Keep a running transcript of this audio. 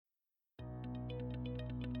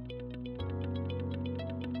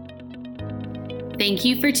Thank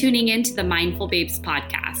you for tuning in to the Mindful Babes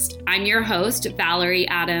podcast. I'm your host, Valerie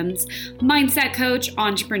Adams, mindset coach,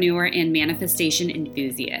 entrepreneur, and manifestation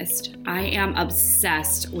enthusiast. I am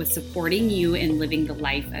obsessed with supporting you in living the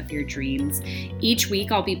life of your dreams. Each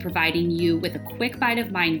week, I'll be providing you with a quick bite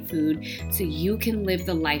of mind food so you can live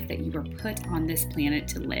the life that you were put on this planet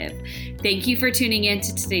to live. Thank you for tuning in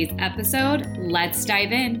to today's episode. Let's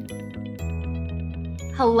dive in.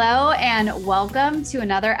 Hello and welcome to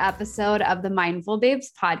another episode of the Mindful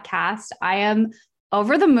Babes podcast. I am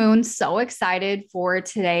over the moon, so excited for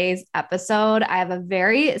today's episode. I have a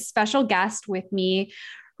very special guest with me,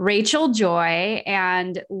 Rachel Joy,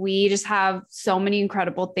 and we just have so many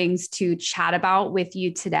incredible things to chat about with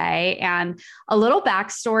you today. And a little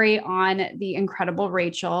backstory on the incredible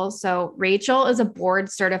Rachel. So Rachel is a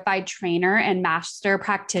board certified trainer and master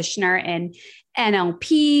practitioner in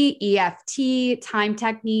NLP, EFT, time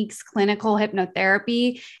techniques, clinical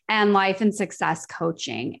hypnotherapy, and life and success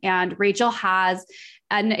coaching. And Rachel has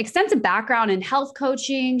an extensive background in health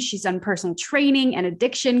coaching. She's done personal training and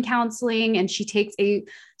addiction counseling, and she takes a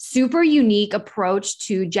super unique approach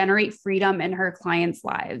to generate freedom in her clients'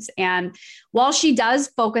 lives. And while she does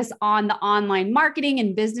focus on the online marketing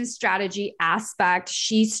and business strategy aspect,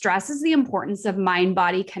 she stresses the importance of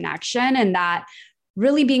mind-body connection and that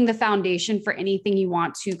really being the foundation for anything you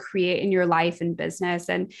want to create in your life and business.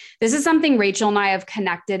 And this is something Rachel and I have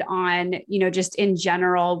connected on, just in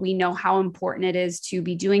general. We know how important it is to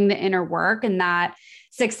be doing the inner work, and that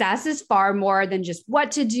success is far more than just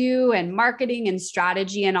what to do and marketing and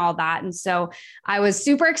strategy and all that. And so I was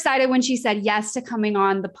super excited when she said yes to coming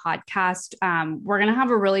on the podcast. We're going to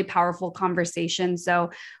have a really powerful conversation. So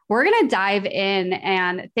we're going to dive in,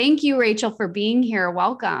 and thank you, Rachel, for being here.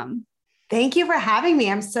 Welcome. Thank you for having me.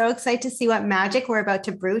 I'm so excited to see what magic we're about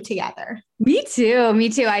to brew together. Me too. Me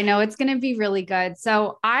too. I know it's going to be really good.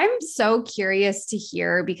 So I'm so curious to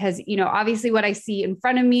hear because, obviously what I see in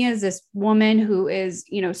front of me is this woman who is,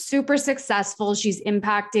 super successful. She's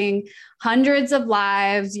impacting hundreds of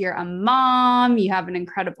lives. You're a mom, you have an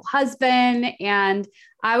incredible husband, and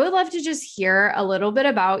I would love to just hear a little bit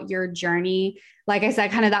about your journey. Like I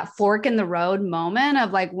said, kind of that fork in the road moment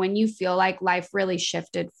of like when you feel like life really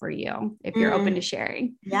shifted for you, if you're open to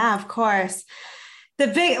sharing. Yeah, of course.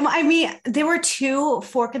 There were two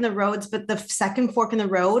fork in the roads, but the second fork in the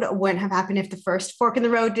road wouldn't have happened if the first fork in the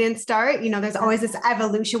road didn't start. There's always this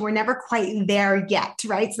evolution. We're never quite there yet,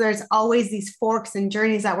 right? So there's always these forks and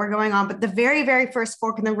journeys that we're going on. But the very, very first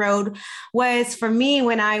fork in the road was for me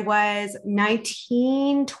when I was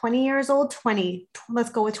 20 years old, let's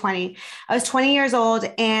go with 20. I was 20 years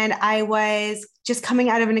old and I was just coming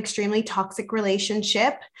out of an extremely toxic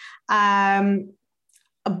relationship.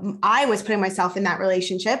 I was putting myself in that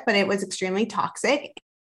relationship, but it was extremely toxic.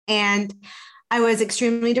 And I was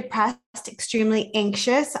extremely depressed, extremely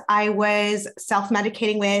anxious. I was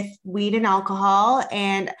self-medicating with weed and alcohol.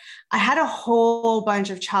 And I had a whole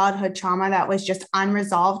bunch of childhood trauma that was just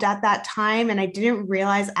unresolved at that time. And I didn't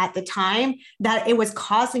realize at the time that it was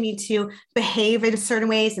causing me to behave in certain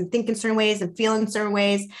ways and think in certain ways and feel in certain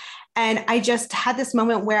ways. And I just had this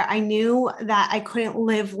moment where I knew that I couldn't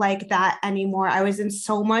live like that anymore. I was in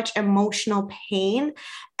so much emotional pain,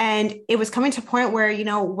 and it was coming to a point where,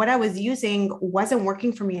 what I was using wasn't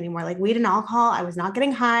working for me anymore. Like weed and alcohol, I was not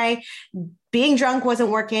getting high, being drunk wasn't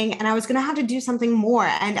working, and I was going to have to do something more.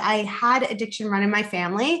 And I had addiction run in my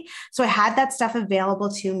family. So I had that stuff available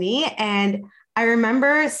to me. And I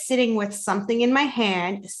remember sitting with something in my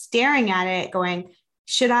hand, staring at it, going,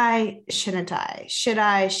 should I, shouldn't I? Should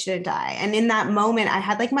I, shouldn't I? And in that moment, I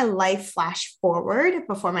had like my life flash forward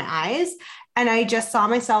before my eyes. And I just saw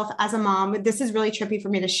myself as a mom. This is really trippy for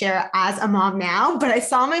me to share as a mom now, but I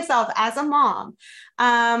saw myself as a mom,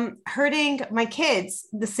 hurting my kids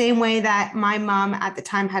the same way that my mom at the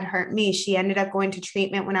time had hurt me. She ended up going to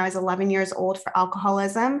treatment when I was 11 years old for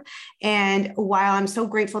alcoholism. And while I'm so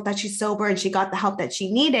grateful that she's sober and she got the help that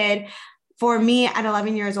she needed, for me at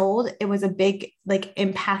 11 years old, it was a big,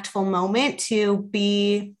 impactful moment to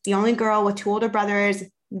be the only girl with two older brothers.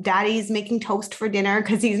 Daddy's making toast for dinner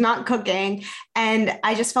because he's not cooking. And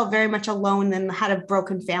I just felt very much alone and had a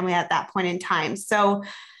broken family at that point in time. So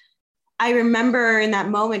I remember in that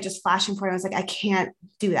moment just flashing forward, I was like, I can't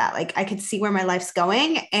do that. Like I could see where my life's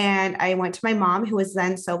going. And I went to my mom, who was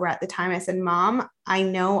then sober at the time. I said, Mom, I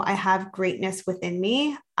know I have greatness within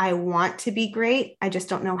me. I want to be great. I just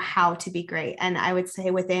don't know how to be great. And I would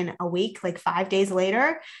say within a week, 5 days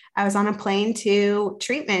later, I was on a plane to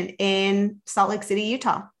treatment in Salt Lake City,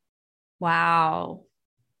 Utah. Wow.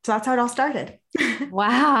 So that's how it all started.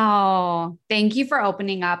 Wow. Thank you for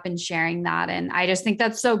opening up and sharing that. And I just think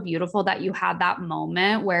that's so beautiful that you had that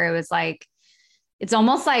moment where it was like, it's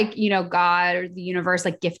almost like, God or the universe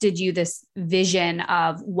like gifted you this vision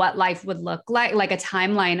of what life would look like a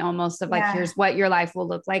timeline almost of like, here's what your life will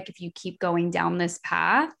look like if you keep going down this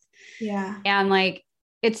path. Yeah. And like,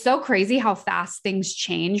 it's so crazy how fast things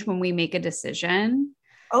change when we make a decision.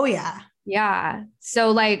 Oh yeah. Yeah.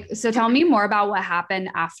 So tell me more about what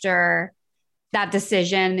happened after that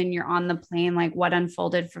decision and you're on the plane, like what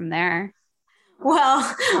unfolded from there.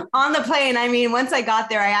 Well, on the plane, I mean, once I got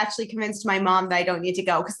there, I actually convinced my mom that I don't need to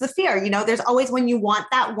go because the fear, there's always when you want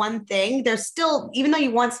that one thing, there's still, even though you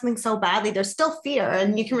want something so badly, there's still fear.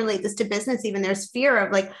 And you can relate this to business, even there's fear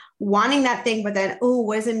of like wanting that thing, but then, oh,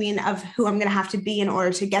 what does it mean of who I'm going to have to be in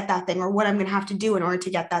order to get that thing or what I'm going to have to do in order to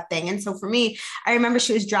get that thing. And so for me, I remember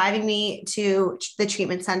she was driving me to the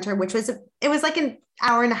treatment center, it was like an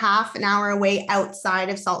hour and a half, an hour away outside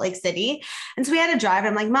of Salt Lake City. And so we had to drive.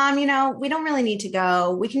 I'm like, Mom, we don't really need to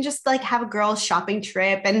go. We can just like have a girls shopping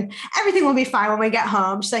trip and everything will be fine when we get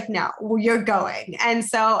home. She's like, no, well, you're going. And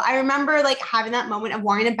so I remember like having that moment of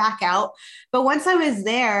wanting to back out. But once I was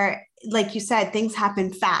there, like you said, things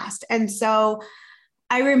happened fast. And so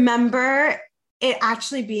I remember it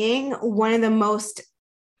actually being one of the most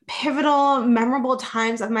pivotal, memorable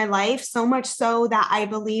times of my life, so much so that I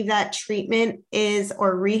believe that treatment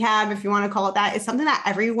or rehab, if you want to call it that, is something that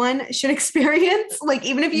everyone should experience. Like,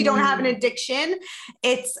 even if you don't have an addiction,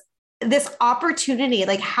 it's this opportunity.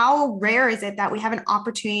 Like, how rare is it that we have an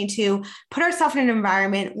opportunity to put ourselves in an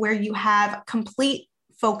environment where you have complete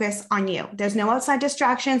focus on you? There's no outside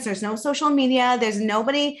distractions. There's no social media. There's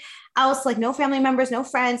nobody else, like no family members, no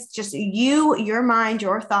friends, just you, your mind,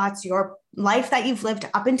 your thoughts, your life that you've lived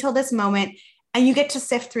up until this moment. And you get to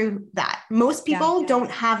sift through that. Most people don't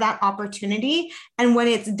have that opportunity. And when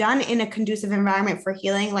it's done in a conducive environment for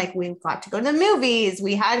healing, like we got to go to the movies,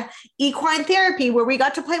 we had equine therapy where we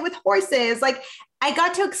got to play with horses. Like I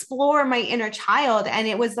got to explore my inner child. And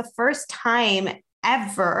it was the first time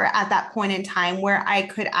ever at that point in time where I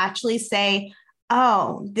could actually say,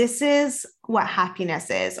 oh, this is what happiness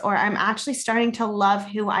is, or I'm actually starting to love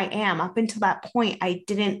who I am. Up until that point, I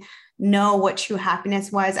didn't know what true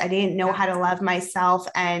happiness was. I didn't know how to love myself.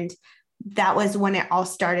 And that was when it all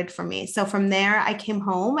started for me. So from there, I came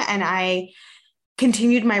home and I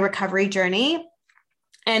continued my recovery journey.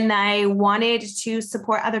 And I wanted to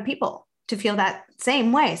support other people to feel that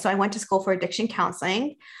same way. So I went to school for addiction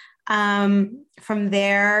counseling. From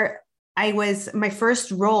there, my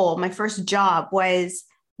first job was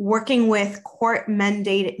working with court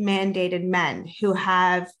mandated men who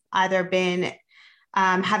have either been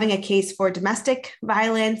having a case for domestic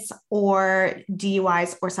violence or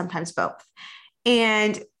DUIs or sometimes both.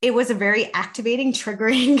 And it was a very activating,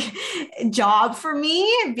 triggering job for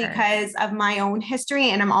me because of my own history.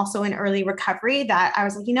 And I'm also in early recovery that I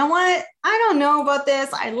was like, you know what? I don't know about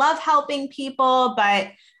this. I love helping people, but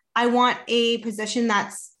I want a position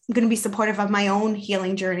that's going to be supportive of my own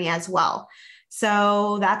healing journey as well.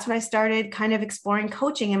 So that's when I started kind of exploring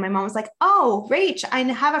coaching. And my mom was like, oh, Rach, I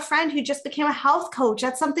have a friend who just became a health coach.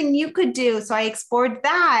 That's something you could do. So I explored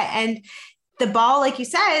that. And the ball, like you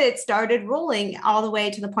said, it started rolling all the way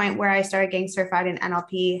to the point where I started getting certified in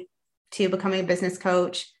NLP, to becoming a business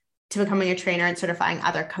coach, to becoming a trainer and certifying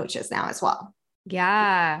other coaches now as well.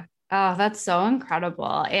 Yeah. Oh, that's so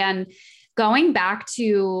incredible. And going back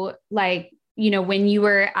to like, when you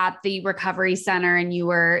were at the recovery center and you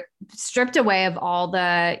were stripped away of all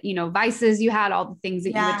the, vices you had, all the things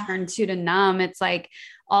that you would turn to numb, it's like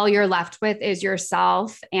all you're left with is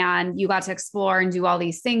yourself. And you got to explore and do all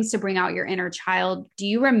these things to bring out your inner child. Do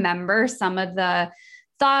you remember some of the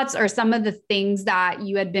thoughts or some of the things that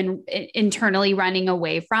you had been internally running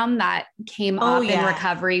away from that came up in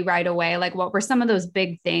recovery right away? Like, what were some of those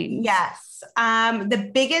big things? Yes.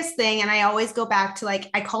 The biggest thing, and I always go back to like,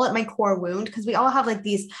 I call it my core wound, because we all have like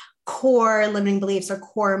these core limiting beliefs or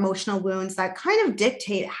core emotional wounds that kind of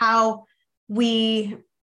dictate how we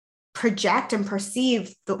project and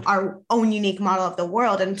perceive our own unique model of the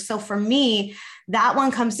world. And so for me, that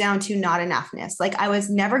one comes down to not enoughness. Like I was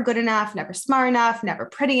never good enough, never smart enough, never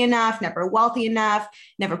pretty enough, never wealthy enough,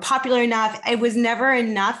 never popular enough. It was never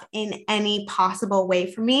enough in any possible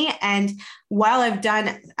way for me. And while I've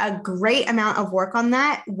done a great amount of work on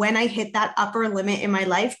that, when I hit that upper limit in my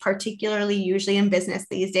life, particularly usually in business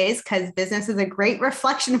these days, because business is a great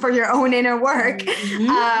reflection for your own inner work,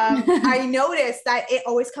 I noticed that it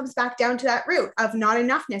always comes back down to that root of not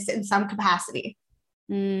enoughness in some capacity.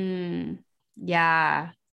 Yeah,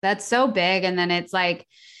 that's so big. And then it's like,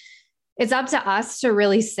 it's up to us to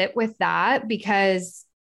really sit with that, because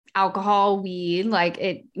alcohol, weed, like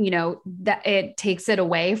it, that it takes it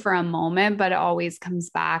away for a moment, but it always comes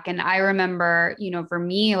back. And I remember, for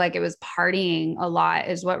me, like it was partying a lot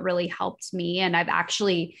is what really helped me. And I've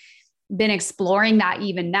actually been exploring that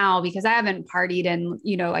even now because I haven't partied in,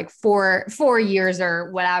 like four years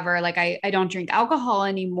or whatever. Like I don't drink alcohol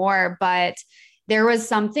anymore, but there was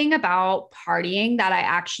something about partying that I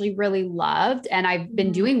actually really loved. And I've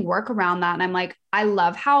been doing work around that. And I'm like, I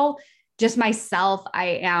love how just myself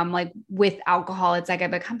I am like with alcohol. It's like I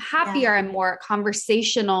become happier and more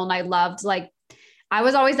conversational. And I loved like, I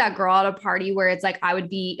was always that girl at a party where it's like, I would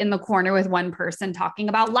be in the corner with one person talking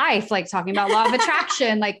about life, like talking about law of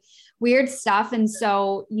attraction, like weird stuff. And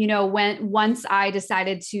so, once I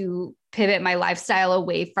decided to pivot my lifestyle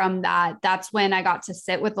away from that, that's when I got to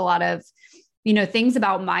sit with a lot of, things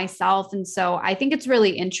about myself. And so I think it's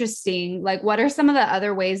really interesting. Like, what are some of the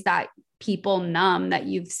other ways that people numb that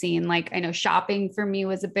you've seen? Like, I know shopping for me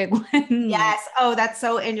was a big one. Yes. Oh, that's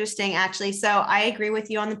so interesting, actually. So I agree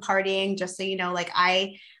with you on the partying, just so you know, like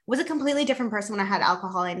I was a completely different person when I had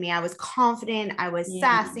alcohol in me. I was confident, I was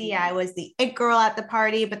sassy, I was the it girl at the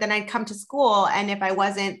party, but then I'd come to school, and if I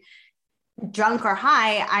wasn't drunk or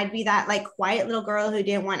high, I'd be that like quiet little girl who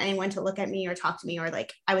didn't want anyone to look at me or talk to me, or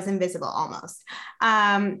like I was invisible almost.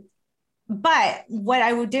 But what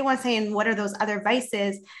I did want to say, and what are those other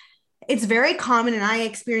vices? It's very common, and I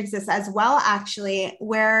experience this as well, actually,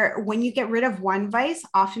 where when you get rid of one vice,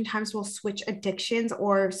 oftentimes we'll switch addictions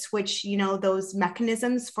or switch, those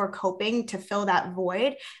mechanisms for coping to fill that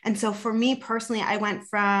void. And so for me personally, I went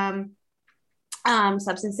from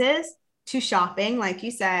substances to shopping, like you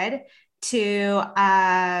said, to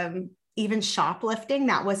even shoplifting.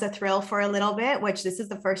 That was a thrill for a little bit, which this is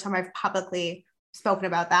the first time I've publicly spoken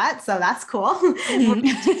about that. So that's cool.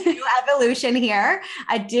 New evolution here.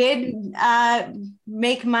 I did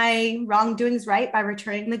make my wrongdoings right by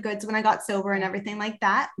returning the goods when I got sober and everything like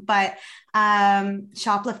that. But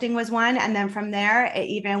shoplifting was one. And then from there, it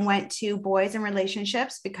even went to boys and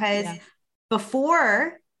relationships, because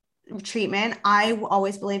before treatment, I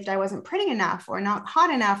always believed I wasn't pretty enough or not hot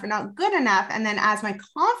enough or not good enough. And then as my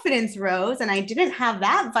confidence rose and I didn't have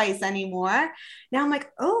that vice anymore, now I'm like,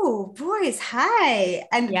 oh, boys, hi.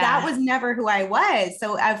 And that was never who I was.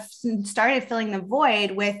 So I've started filling the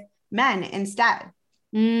void with men instead.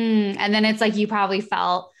 And then it's like, you probably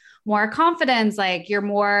felt more confidence, like you're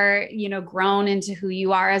more, grown into who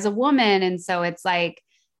you are as a woman. And so it's like,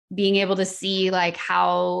 being able to see like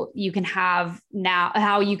how you can have now,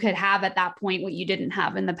 how you could have at that point what you didn't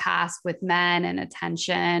have in the past with men and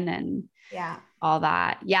attention and all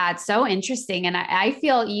that. Yeah, it's so interesting. And I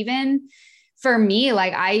feel even for me,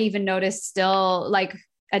 like I even noticed still like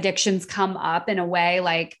addictions come up in a way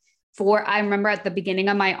like I remember at the beginning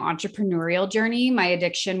of my entrepreneurial journey, my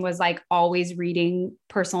addiction was like always reading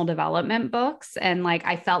personal development books. And like,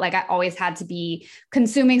 I felt like I always had to be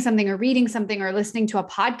consuming something or reading something or listening to a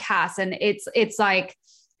podcast. And it's like,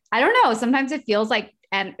 I don't know, sometimes it feels like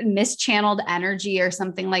mischanneled energy or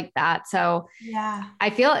something like that. So I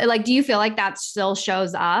feel like, do you feel like that still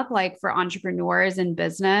shows up like for entrepreneurs in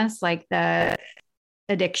business, like the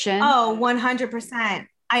addiction? Oh, 100%.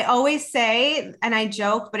 I always say, and I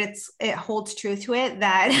joke, but it holds truth to it,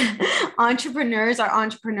 that entrepreneurs are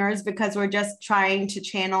entrepreneurs because we're just trying to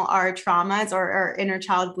channel our traumas or our inner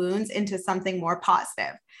child wounds into something more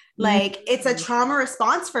positive. Like it's a trauma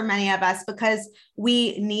response for many of us because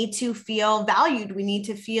we need to feel valued. We need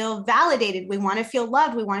to feel validated. We want to feel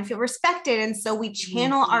loved. We want to feel respected. And so we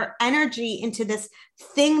channel our energy into this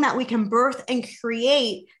thing that we can birth and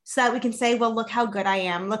create so that we can say, well, look how good I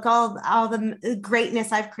am. Look all the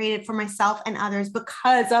greatness I've created for myself and others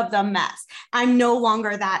because of the mess. I'm no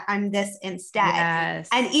longer that. I'm this instead. Yes.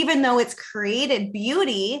 And even though it's created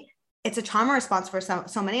beauty, it's a trauma response for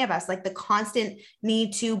so many of us, like the constant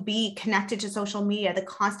need to be connected to social media, the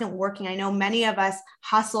constant working. I know many of us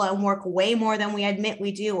hustle and work way more than we admit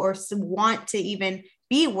we do or want to even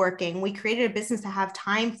be working. We created a business to have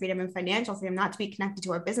time freedom and financial freedom, not to be connected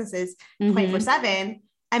to our businesses 24/7.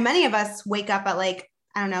 And many of us wake up at like,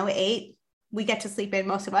 I don't know, 8. We get to sleep in,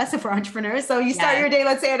 most of us, if we're entrepreneurs. So you start your day,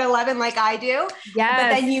 let's say at 11, like I do. But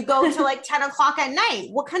then you go to like 10 o'clock at night.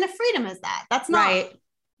 What kind of freedom is that? That's not right.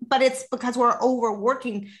 But it's because we're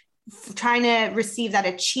overworking, trying to receive that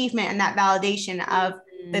achievement and that validation of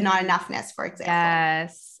the not enoughness, for example.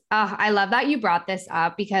 Yes. Oh, I love that you brought this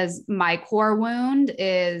up because my core wound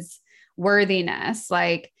is worthiness.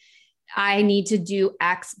 Like I need to do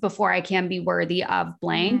X before I can be worthy of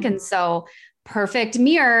blank. And so perfect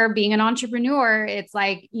mirror, being an entrepreneur, it's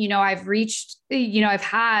like, I've reached, I've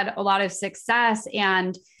had a lot of success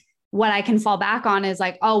and what I can fall back on is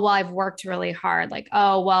like, oh, well, I've worked really hard. Like,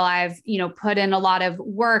 oh, well, I've, put in a lot of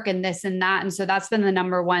work and this and that. And so that's been the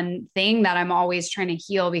number one thing that I'm always trying to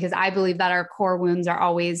heal, because I believe that our core wounds are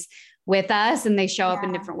always with us and they show up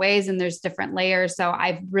in different ways and there's different layers. So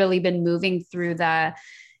I've really been moving through the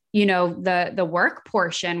work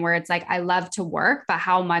portion where it's like, I love to work, but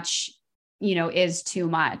how much, is too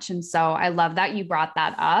much. And so I love that you brought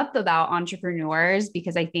that up about entrepreneurs,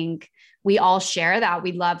 because I think we all share that.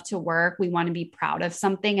 We love to work. We want to be proud of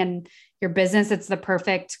something, and your business, it's the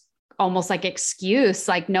perfect, almost like excuse.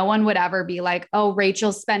 Like no one would ever be like, oh,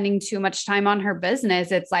 Rachel's spending too much time on her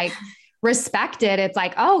business. It's like respected. It's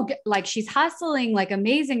like, oh, like she's hustling, like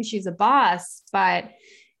amazing. She's a boss, but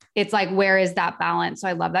it's like, where is that balance? So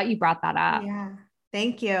I love that you brought that up. Yeah.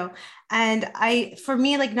 Thank you. And for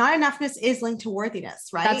me, like not enoughness is linked to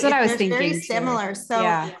worthiness, right? That's what I was thinking. Very similar. So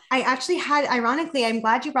I actually ironically, I'm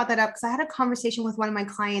glad you brought that up, because I had a conversation with one of my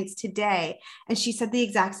clients today, and she said the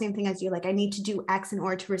exact same thing as you. Like, I need to do X in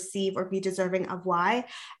order to receive or be deserving of Y.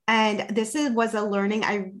 And this was a learning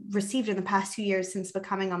I received in the past 2 years since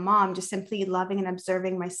becoming a mom, just simply loving and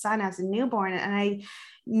observing my son as a newborn. And I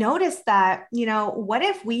noticed that, what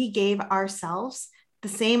if we gave ourselves the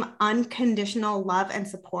same unconditional love and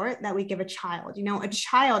support that we give a child?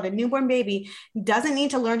 A newborn baby doesn't need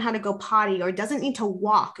to learn how to go potty or doesn't need to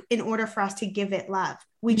walk in order for us to give it love.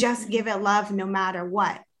 We just give it love no matter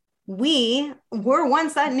what. We were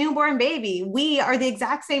once that newborn baby. We are the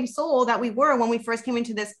exact same soul that we were when we first came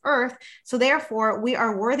into this earth. So therefore, we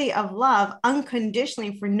are worthy of love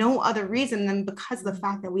unconditionally for no other reason than because of the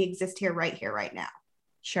fact that we exist here, right now.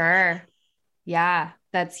 Sure. Yeah,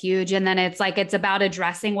 that's huge. And then it's like, it's about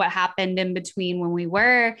addressing what happened in between when we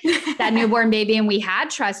were that newborn baby and we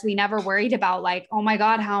had trust. We never worried about like, oh my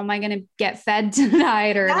God, how am I going to get fed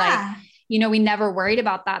tonight? Or we never worried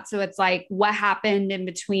about that. So it's like, what happened in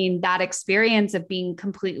between that experience of being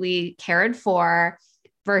completely cared for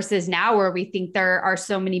versus now, where we think there are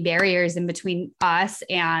so many barriers in between us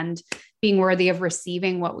and being worthy of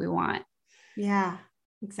receiving what we want. Yeah,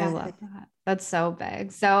 exactly. I love that. That's so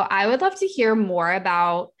big. So I would love to hear more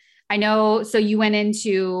about, I know, so you went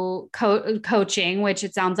into coaching, which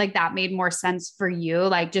it sounds like that made more sense for you.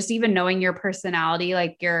 Like just even knowing your personality,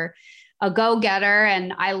 like you're a go-getter.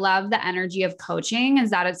 And I love the energy of coaching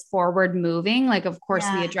is that it's forward moving. Like, of course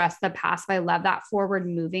we address the past, but I love that forward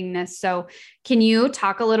movingness. So can you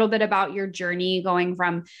talk a little bit about your journey going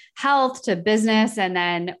from health to business, and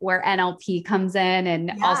then where NLP comes in,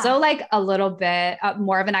 and also like a little bit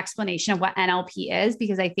more of an explanation of what NLP is,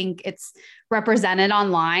 because I think it's represented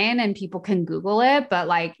online and people can Google it, but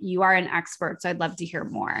like you are an expert. So I'd love to hear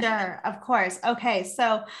more. Sure. Of course. Okay.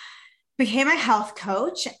 So became a health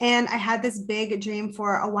coach, and I had this big dream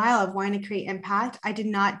for a while of wanting to create impact. I did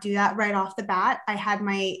not do that right off the bat. I had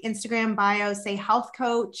my Instagram bio say health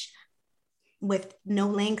coach with no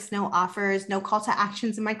links, no offers, no call to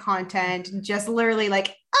actions in my content, just literally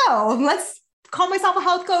like, oh, let's call myself a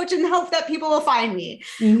health coach and hope that people will find me.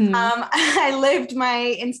 I lived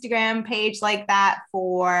my Instagram page like that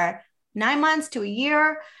for 9 months to a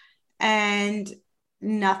year, and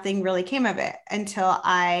nothing really came of it until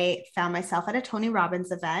I found myself at a Tony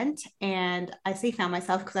Robbins event. And I say found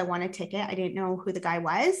myself because I won a ticket. I didn't know who the guy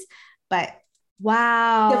was, but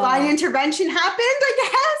wow, divine intervention happened, I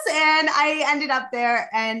guess. And I ended up there,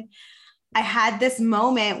 and I had this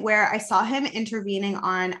moment where I saw him intervening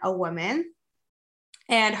on a woman,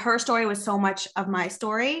 and her story was so much of my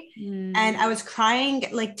story. And I was crying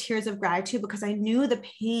like tears of gratitude because I knew the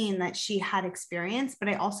pain that she had experienced, but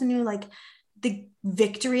I also knew like the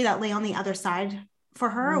victory that lay on the other side for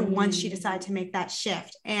her once she decided to make that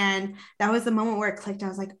shift. And that was the moment where it clicked. I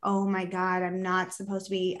was like, oh my God, I'm not supposed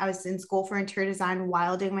to be, I was in school for interior design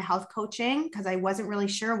while doing my health coaching because I wasn't really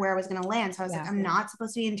sure where I was going to land. So I was like, I'm not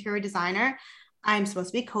supposed to be an interior designer. I'm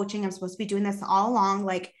supposed to be coaching. I'm supposed to be doing this all along.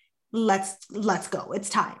 Like, let's go.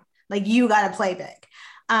 It's time. Like, you got to play big.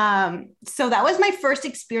 So that was my first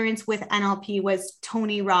experience with NLP, was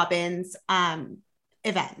Tony Robbins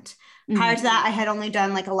event. Prior to that, I had only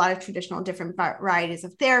done like a lot of traditional different varieties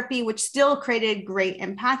of therapy, which still created great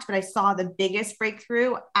impact, but I saw the biggest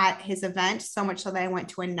breakthrough at his event, so much so that I went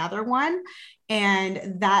to another one.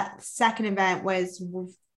 And that second event was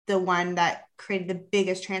the one that created the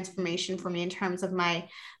biggest transformation for me in terms of my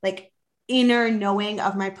like inner knowing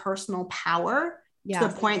of my personal power, to the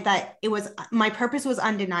point that it was, my purpose was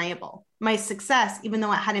undeniable. My success, even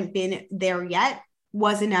though it hadn't been there yet,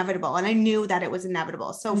 was inevitable. And I knew that it was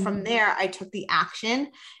inevitable. So from there, I took the action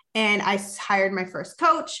and I hired my first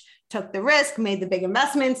coach, took the risk, made the big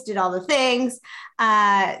investments, did all the things,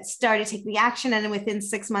 started taking the action. And within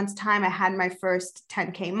 6 months time, I had my first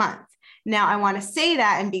 10K month. Now I want to say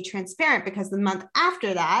that and be transparent, because the month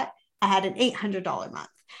after that, I had an $800 month.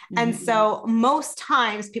 And so most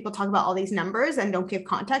times people talk about all these numbers and don't give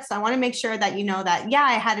context. So I want to make sure that you know that, yeah,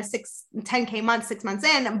 I had a 10K month, 6 months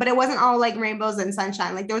in, but it wasn't all like rainbows and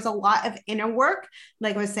sunshine. Like there was a lot of inner work.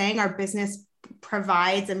 Like I was saying, our business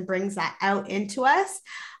provides and brings that out into us.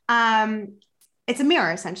 It's a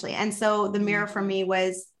mirror essentially. And so the mirror for me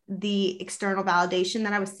was the external validation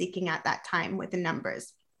that I was seeking at that time with the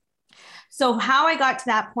numbers. So how I got to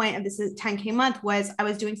that point of this is 10K month was I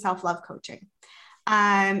was doing self-love coaching.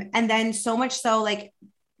 And then so much so, like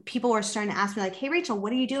people were starting to ask me like, hey, Rachel,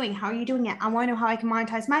 what are you doing? How are you doing it? I want to know how I can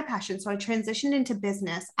monetize my passion. So I transitioned into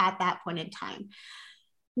business at that point in time.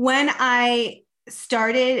 When I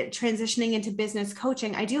started transitioning into business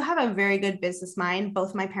coaching, I do have a very good business mind.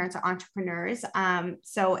 Both my parents are entrepreneurs.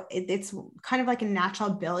 So it's kind of like a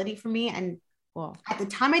natural ability for me. And at the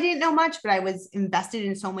time I didn't know much, but I was invested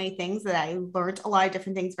in so many things that I learned a lot of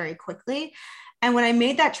different things very quickly. And when I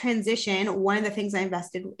made that transition, one of the things I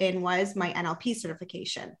invested in was my NLP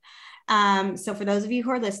certification. So for those of you who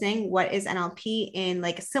are listening, what is NLP in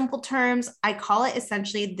like simple terms? I call it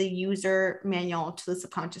essentially the user manual to the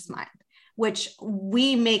subconscious mind, which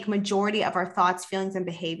we make majority of our thoughts, feelings, and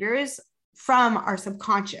behaviors from our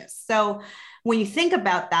subconscious. So when you think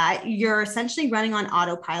about that, you're essentially running on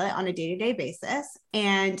autopilot on a day-to-day basis.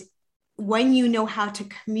 And when you know how to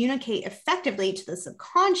communicate effectively to the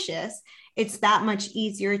subconscious, it's that much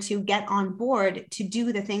easier to get on board, to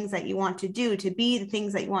do the things that you want to do, to be the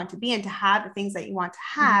things that you want to be, and to have the things that you want to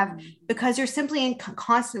have, because you're simply in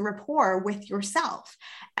constant rapport with yourself.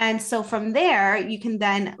 And so from there, you can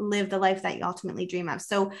then live the life that you ultimately dream of.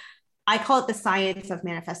 So I call it the science of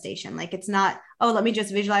manifestation. Like it's not, oh, let me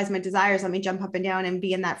just visualize my desires. Let me jump up and down and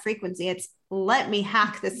be in that frequency. It's let me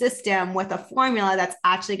hack the system with a formula that's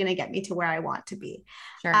actually going to get me to where I want to be.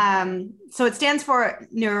 Sure. So it stands for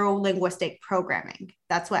neuro-linguistic programming.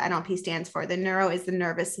 That's what NLP stands for. The neuro is the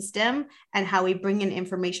nervous system and how we bring in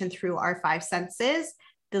information through our 5 senses.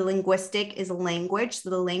 The linguistic is language. So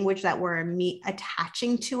the language that we're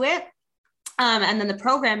attaching to it. And then the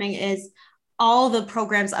programming is all the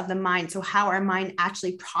programs of the mind. So how our mind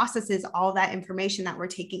actually processes all that information that we're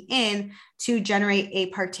taking in to generate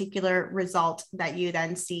a particular result that you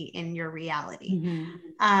then see in your reality.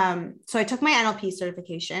 So I took my NLP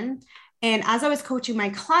certification, and as I was coaching my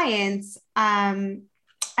clients, I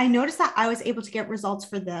noticed that I was able to get results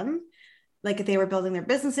for them. Like they were building their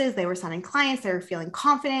businesses, they were signing clients, they were feeling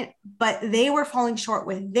confident, but they were falling short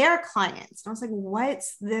with their clients. And I was like,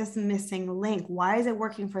 what's this missing link? Why is it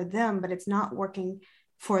working for them, but it's not working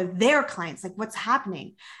for their clients? Like what's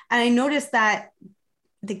happening? And I noticed that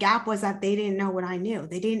the gap was that they didn't know what I knew.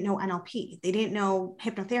 They didn't know NLP. They didn't know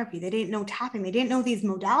hypnotherapy. They didn't know tapping. They didn't know these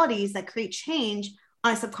modalities that create change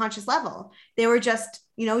on a subconscious level. They were just,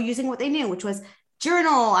 using what they knew, which was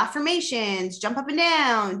journal, affirmations, jump up and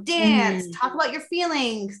down, dance, talk about your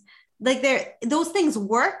feelings. Like those things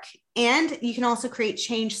work. And you can also create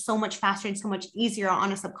change so much faster and so much easier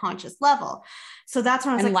on a subconscious level. So that's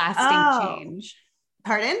when I was like, lasting change.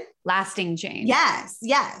 Pardon? Lasting change.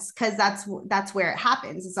 Yes. Cause that's where it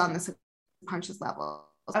happens. It's on the subconscious level.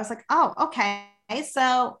 So I was like, oh, okay.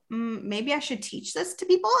 So maybe I should teach this to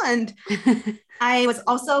people. And I was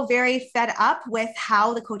also very fed up with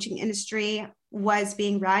how the coaching industry was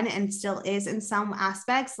being run and still is in some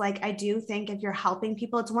aspects. Like I do think if you're helping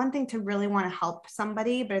people, it's one thing to really want to help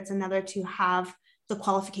somebody, but it's another to have the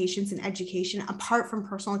qualifications and education apart from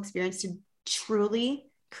personal experience to truly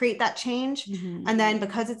create that change. And then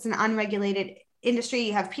because it's an unregulated industry,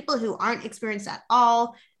 you have people who aren't experienced at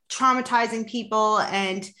all, traumatizing people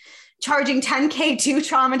and charging 10K to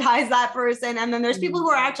traumatize that person. And then there's people who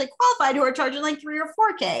are actually qualified who are charging like 3 or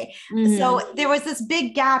 4K. So there was this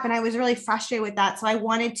big gap and I was really frustrated with that. So I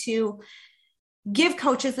wanted to give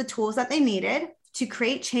coaches the tools that they needed to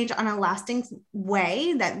create change on a lasting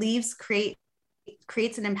way that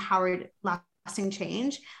creates an empowered lasting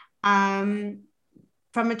change from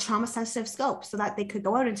a trauma sensitive scope so that they could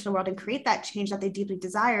go out into the world and create that change that they deeply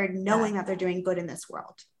desired, knowing that they're doing good in this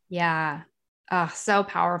world. Yeah. Oh, so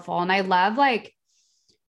powerful. And I love and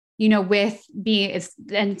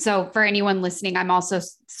so for anyone listening, I'm also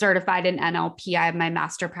certified in NLP. I have my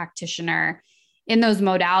master practitioner in those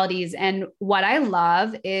modalities. And what I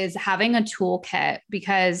love is having a toolkit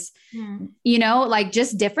because,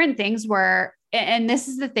 just different things where and this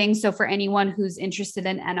is the thing. So for anyone who's interested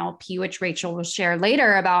in NLP, which Rachel will share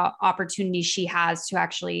later about opportunities she has to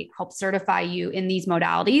actually help certify you in these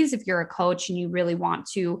modalities, if you're a coach and you really want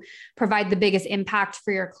to provide the biggest impact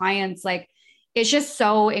for your clients, like it's just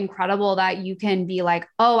so incredible that you can be like,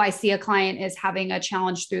 oh, I see a client is having a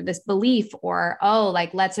challenge through this belief, or, oh,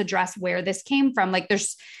 like, let's address where this came from. Like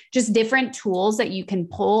there's just different tools that you can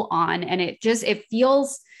pull on. And it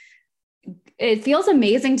feels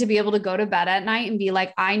amazing to be able to go to bed at night and be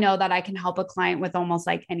like, I know that I can help a client with almost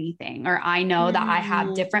like anything, or I know that I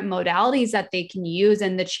have different modalities that they can use,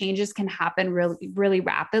 and the changes can happen really, really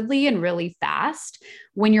rapidly and really fast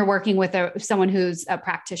when you're working with someone who's a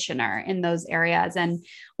practitioner in those areas. And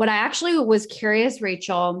what I actually was curious,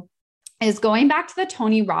 Rachel, is going back to the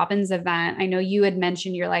Tony Robbins event. I know you had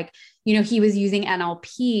mentioned you're like, he was using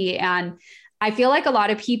NLP, and I feel like a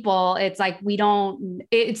lot of people, it's like,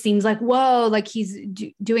 it seems like, whoa, like he's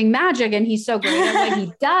doing magic and he's so great at what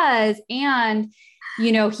he does. And,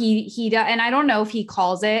 he does, and I don't know if he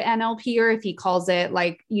calls it NLP or if he calls it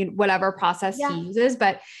like, whatever process he uses,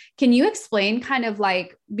 but can you explain kind of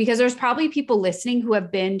like, because there's probably people listening who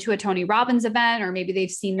have been to a Tony Robbins event, or maybe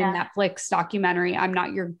they've seen the Netflix documentary, I'm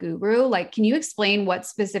Not Your Guru. Like, can you explain what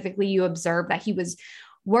specifically you observed that he was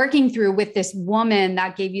working through with this woman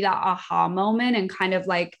that gave you that aha moment, and kind of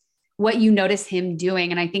like what you notice him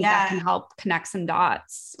doing? And I think that can help connect some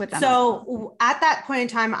dots with them. So at that point in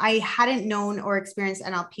time, I hadn't known or experienced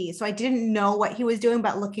NLP. So I didn't know what he was doing,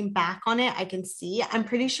 but looking back on it, I can see, I'm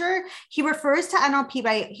pretty sure he refers to NLP,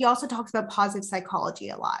 but he also talks about positive psychology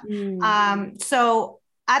a lot. So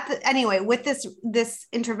anyway, with this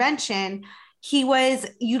intervention, he was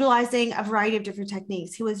utilizing a variety of different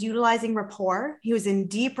techniques. He was utilizing rapport. He was in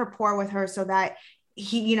deep rapport with her so that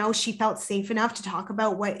she felt safe enough to talk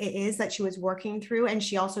about what it is that she was working through. And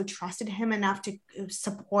she also trusted him enough to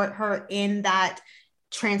support her in that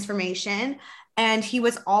transformation. And he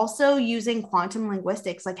was also using quantum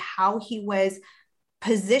linguistics, like how he was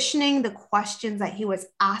positioning the questions that he was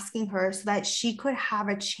asking her so that she could have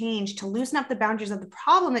a change to loosen up the boundaries of the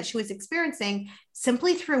problem that she was experiencing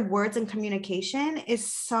simply through words and communication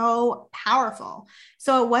is so powerful.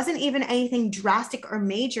 So it wasn't even anything drastic or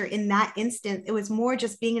major in that instance. It was more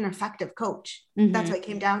just being an effective coach. That's what it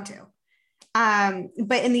came down to.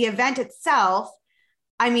 But in the event itself,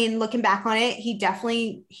 I mean, looking back on it, he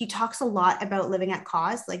talks a lot about living at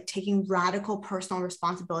cause, like taking radical personal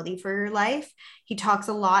responsibility for your life. He talks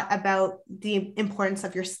a lot about the importance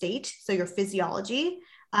of your state. So your physiology,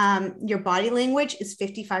 your body language is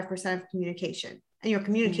 55% of communication, and your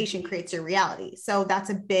communication creates your reality. So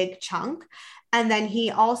that's a big chunk. And then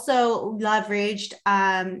he also leveraged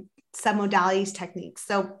submodalities techniques.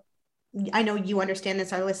 So I know you understand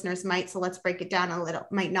this, our listeners might, so let's break it down a little,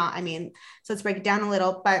 might not, so let's break it down a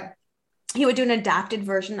little, but he would do an adapted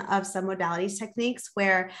version of submodalities techniques,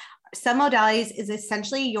 where submodalities is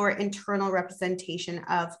essentially your internal representation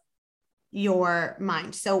of your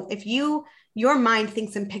mind. So if your mind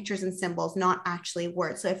thinks in pictures and symbols, not actually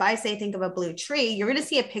words. So if I say, think of a blue tree, you're going to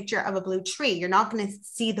see a picture of a blue tree. You're not going to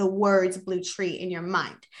see the words blue tree in your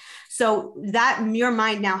mind. So that your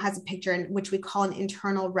mind now has a picture, in which we call an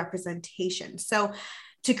internal representation. So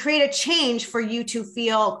to create a change for you to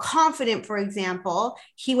feel confident, for example,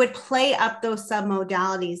 he would play up those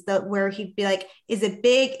submodalities where he'd be like, is it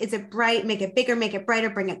big? Is it bright? Make it bigger, make it brighter,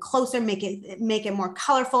 bring it closer, make it more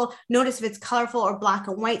colorful. Notice if it's colorful or black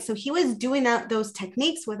and white. So he was doing those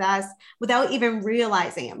techniques with us without even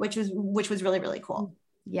realizing it, which was really, really cool.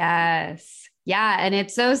 Yes. Yeah. And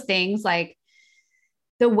it's those things like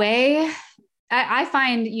the way I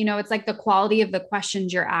find, it's like the quality of the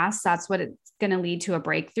questions you're asked. That's what it's going to lead to a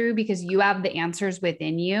breakthrough, because you have the answers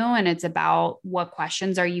within you. And it's about what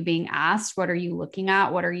questions are you being asked? What are you looking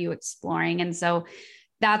at? What are you exploring? And so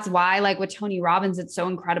that's why, like with Tony Robbins, it's so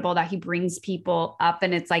incredible that he brings people up,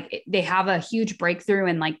 and it's like they have a huge breakthrough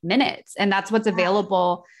in like minutes. And that's what's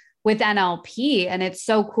available with NLP. And it's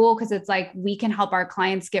so cool because it's like we can help our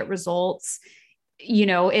clients get results.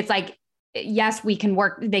 It's like, yes,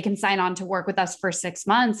 they can sign on to work with us for 6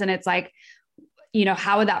 months. And it's like,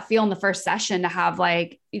 how would that feel in the first session to have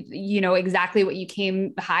like, exactly what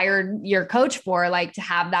you hired your coach for, like to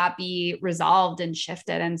have that be resolved and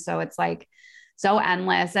shifted. And so it's like so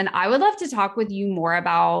endless. And I would love to talk with you more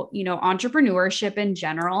about, entrepreneurship in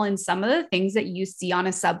general and some of the things that you see on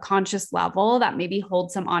a subconscious level that maybe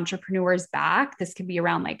hold some entrepreneurs back. This could be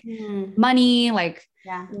around like money, like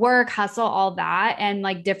work, hustle, all that. And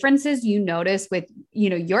like differences you notice with,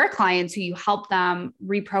 your clients who you help them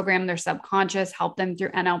reprogram their subconscious, help them through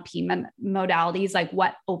NLP modalities, like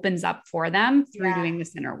what opens up for them through doing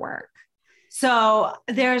this inner work. So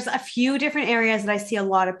there's a few different areas that I see a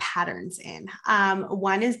lot of patterns in.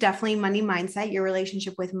 One is definitely money mindset, your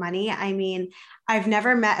relationship with money. I mean, I've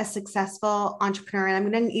never met a successful entrepreneur, and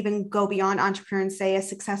I'm going to even go beyond entrepreneur and say a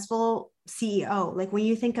successful CEO. Like when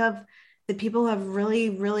you think of the people who have really,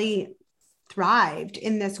 really thrived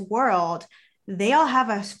in this world, they all have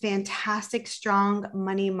a fantastic, strong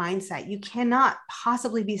money mindset. You cannot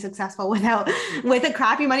possibly be successful with a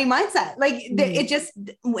crappy money mindset. Like it just,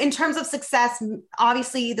 in terms of success,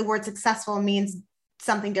 obviously the word successful means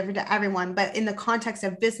something different to everyone, but in the context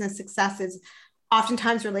of business, success is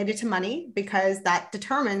oftentimes related to money because that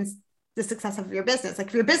determines the success of your business. Like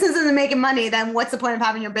if your business isn't making money, then what's the point of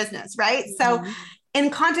having your business, right? So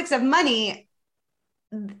in context of money,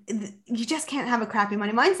 you just can't have a crappy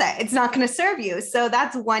money mindset. It's not going to serve you. So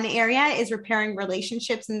that's one area, is repairing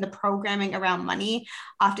relationships and the programming around money.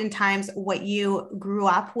 Oftentimes what you grew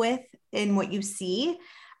up with and what you see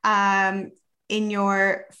in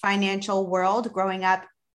your financial world growing up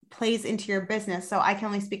plays into your business. So I can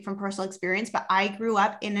only speak from personal experience, but I grew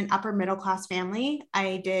up in an upper middle class family.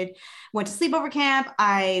 Went to sleepover camp.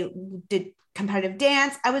 I did competitive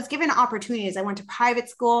dance. I was given opportunities. I went to private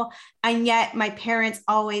school, and yet my parents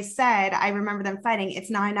always said, I remember them fighting,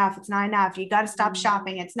 it's not enough. It's not enough. You got to stop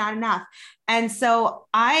shopping. It's not enough. And so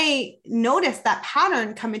I noticed that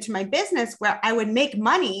pattern come into my business where I would make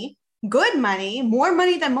money, good money, more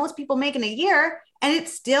money than most people make in a year, and it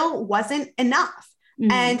still wasn't enough.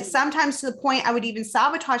 And sometimes to the point I would even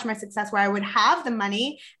sabotage my success, where I would have the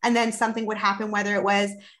money and then something would happen, whether it was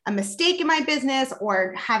a mistake in my business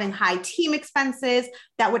or having high team expenses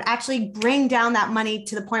that would actually bring down that money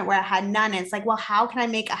to the point where I had none. And it's like, well, how can I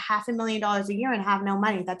make $500,000 a year and have no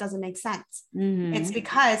money? That doesn't make sense. It's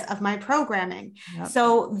because of my programming.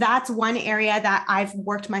 So that's one area that I've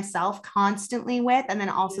worked myself constantly with, and then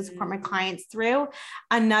also support my clients through.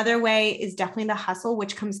 Another way is definitely the hustle,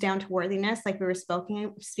 which comes down to worthiness, like we were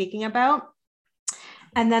speaking about.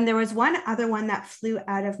 And then there was one other one that flew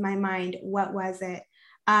out of my mind. What was it?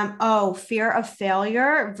 Fear of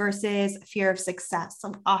failure versus fear of success.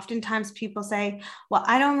 So oftentimes people say, well,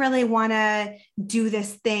 I don't really want to do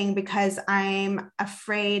this thing because I'm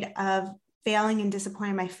afraid of failing and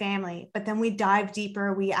disappointing my family. But then we dive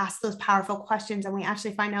deeper, we ask those powerful questions, and we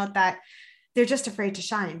actually find out that they're just afraid to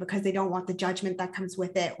shine because they don't want the judgment that comes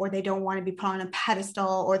with it, or they don't want to be put on a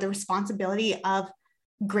pedestal, or the responsibility of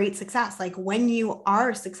great success. Like when you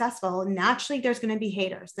are successful, naturally there's going to be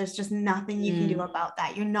haters. There's just nothing you can do about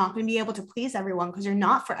that. You're not going to be able to please everyone because you're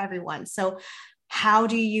not for everyone. So how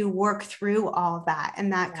do you work through all of that?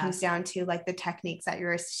 And that comes down to like the techniques that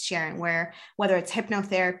you're sharing, where whether it's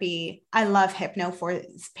hypnotherapy, I love hypno for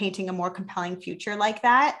painting a more compelling future like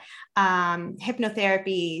that.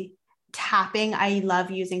 Hypnotherapy, tapping, I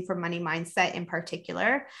love using for money mindset in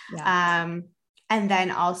particular. And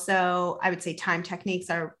then also I would say time techniques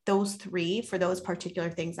are those three for those particular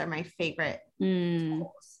things are my favorite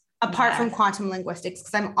tools. Apart from quantum linguistics,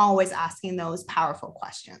 because I'm always asking those powerful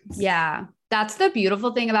questions. Yeah. That's the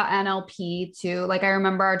beautiful thing about NLP too. Like I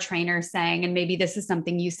remember our trainer saying, and maybe this is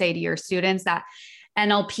something you say to your students, that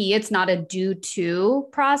NLP, it's not a do to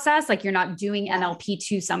process. Like you're not doing NLP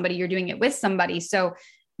to somebody, you're doing it with somebody. So,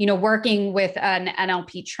 working with an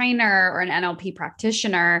NLP trainer or an NLP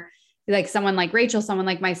practitioner, like someone like Rachel, someone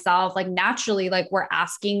like myself, like naturally, like we're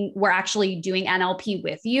actually doing NLP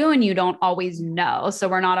with you, and you don't always know. So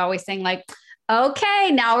we're not always saying like, okay,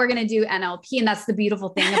 now we're going to do NLP. And that's the beautiful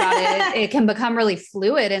thing about it. It can become really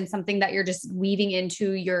fluid and something that you're just weaving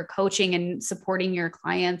into your coaching and supporting your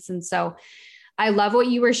clients. And so I love what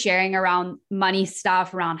you were sharing around money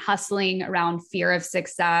stuff, around hustling, around fear of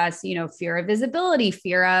success, fear of visibility,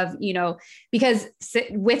 fear of, because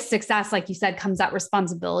with success, like you said, comes that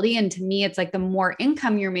responsibility. And to me, it's like the more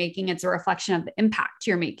income you're making, it's a reflection of the impact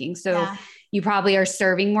you're making. So you probably are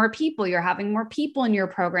serving more people. You're having more people in your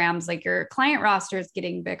programs, like your client roster is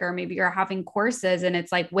getting bigger. Maybe you're having courses. And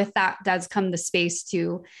it's like, with that does come the space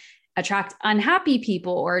to attract unhappy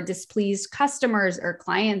people or displeased customers or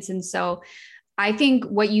clients. And so I think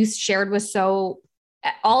what you shared was all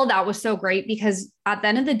of that was so great, because at the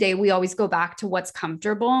end of the day, we always go back to what's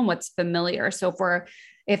comfortable and what's familiar. So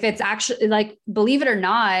if it's actually like, believe it or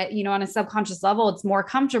not, on a subconscious level, it's more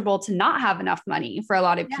comfortable to not have enough money for a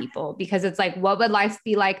lot of people, because it's like, what would life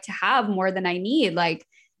be like to have more than I need? Like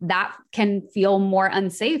that can feel more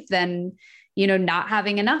unsafe than, not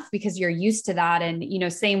having enough, because you're used to that.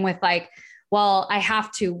 And, same with like, well, I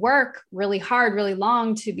have to work really hard, really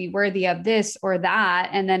long to be worthy of this or that.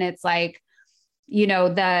 And then it's like,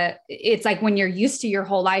 it's like when you're used to your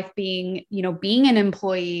whole life being, being an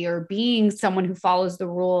employee or being someone who follows the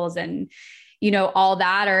rules and, all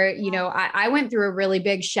that, or, I went through a really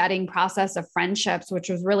big shedding process of friendships, which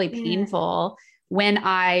was really painful when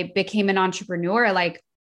I became an entrepreneur. Like,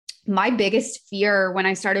 my biggest fear when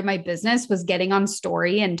I started my business was getting on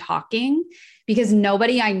story and talking, because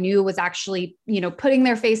nobody I knew was actually, putting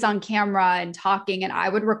their face on camera and talking. And I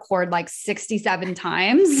would record like 67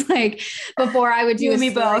 times, like, before I would do you and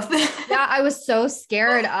me both. Yeah. I was so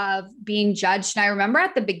scared of being judged. And I remember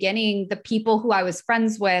at the beginning, the people who I was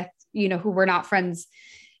friends with, who were not friends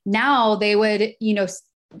now, they would,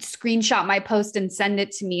 screenshot my post and send it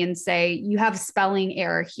to me and say, you have spelling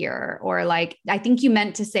error here. Or like, I think you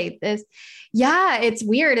meant to say this. Yeah, it's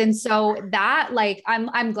weird. And so that, like,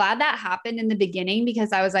 I'm glad that happened in the beginning,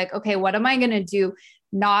 because I was like, okay, what am I going to do?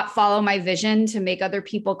 Not follow my vision to make other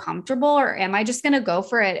people comfortable? Or am I just going to go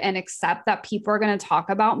for it and accept that people are going to talk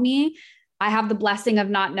about me? I have the blessing of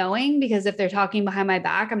not knowing, because if they're talking behind my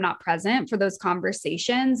back, I'm not present for those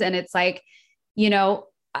conversations. And it's like,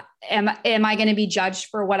 am I going to be judged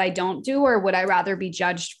for what I don't do, or would I rather be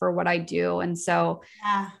judged for what I do? And so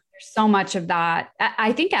there's so much of that.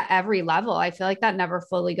 I think at every level, I feel like that never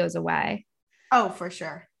fully goes away. Oh, for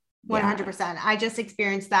sure. 100%. Yeah. I just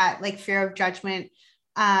experienced that, like, fear of judgment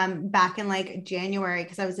back in like January,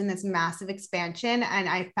 because I was in this massive expansion and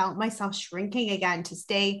I felt myself shrinking again to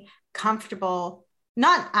stay comfortable,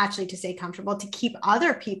 not actually to stay comfortable, to keep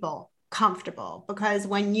other people comfortable. Because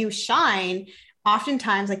when you shine,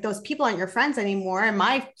 oftentimes, like, those people aren't your friends anymore, and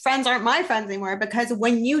my friends aren't my friends anymore, because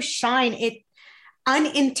when you shine, it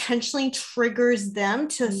unintentionally triggers them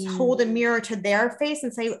to hold a mirror to their face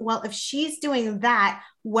and say, well, if she's doing that,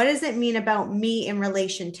 what does it mean about me in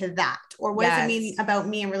relation to that? Or what does it mean about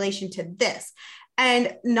me in relation to this?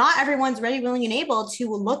 And not everyone's ready, willing, and able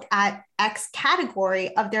to look at X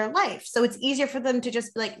category of their life. So it's easier for them to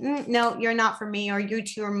just be like, no, you're not for me, or you're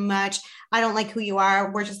too much. I don't like who you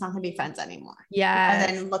are. We're just not going to be friends anymore. Yeah.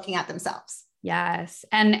 Rather than looking at themselves. Yes.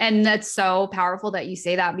 And that's so powerful that you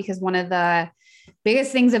say that, because one of the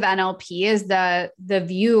biggest things of NLP is the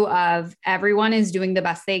view of everyone is doing the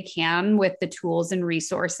best they can with the tools and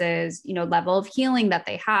resources, level of healing that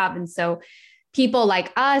they have. And so people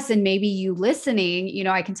like us, and maybe you listening,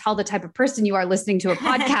 I can tell the type of person you are listening to a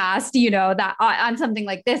podcast, that on something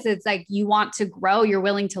like this, it's like, you want to grow, you're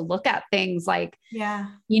willing to look at things like,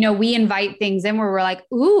 we invite things in where we're like,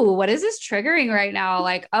 ooh, what is this triggering right now?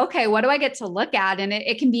 Like, okay, what do I get to look at? And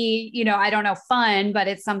it can be, I don't know, fun, but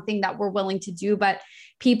it's something that we're willing to do. But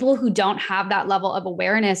people who don't have that level of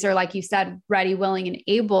awareness, or like you said, ready, willing, and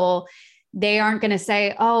able, they aren't going to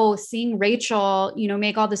say, oh, seeing Rachel,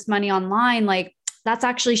 make all this money online, like, that's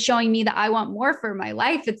actually showing me that I want more for my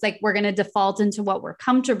life. It's like, we're going to default into what we're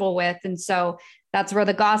comfortable with. And so that's where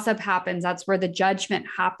the gossip happens. That's where the judgment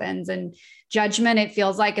happens. And judgment, it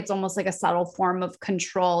feels like it's almost like a subtle form of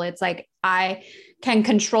control. It's like, I can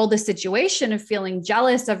control the situation of feeling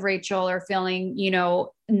jealous of Rachel, or feeling,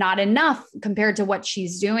 not enough compared to what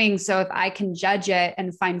she's doing. So if I can judge it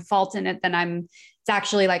and find fault in it, then it's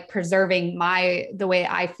actually like preserving the way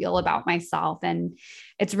I feel about myself. And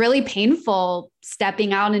it's really painful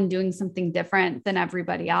stepping out and doing something different than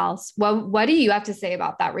everybody else. What do you have to say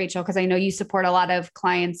about that, Rachel? Because I know you support a lot of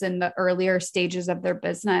clients in the earlier stages of their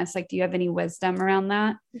business. Like, do you have any wisdom around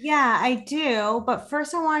that? Yeah, I do. But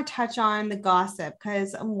first I want to touch on the gossip,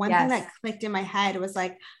 because one thing that clicked in my head was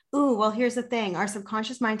like, ooh, well, here's the thing. Our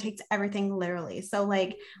subconscious mind takes everything literally. So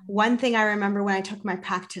like, one thing I remember when I took my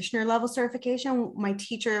practitioner level certification, my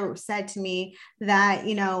teacher said to me that,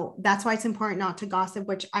 that's why it's important not to gossip,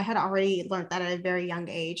 which I had already learned that at a very young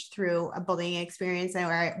age through a bullying experience and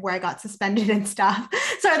where I got suspended and stuff.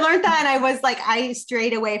 So I learned that, and I was like, I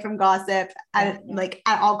strayed away from gossip at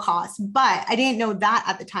all costs, but I didn't know that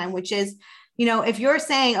at the time, which is, if you're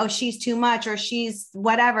saying, oh, she's too much, or she's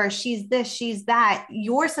whatever, she's this, she's that,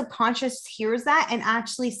 your subconscious hears that and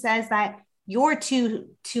actually says that you're too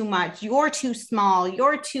much, you're too small,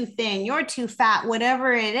 you're too thin, you're too fat,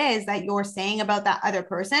 whatever it is that you're saying about that other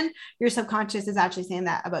person, your subconscious is actually saying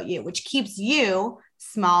that about you, which keeps you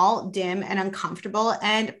small, dim, and uncomfortable,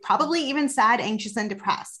 and probably even sad, anxious, and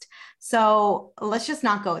depressed. So let's just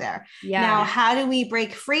not go there. Yeah. Now, how do we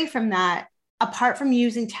break free from that? Apart from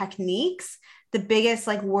using techniques, the biggest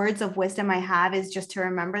words of wisdom I have is just to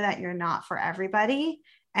remember that you're not for everybody.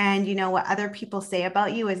 And what other people say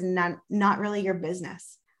about you is not really your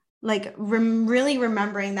business. Really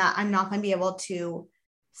remembering that I'm not going to be able to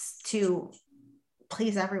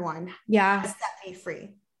please everyone. Yeah. Set me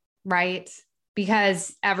free. Right.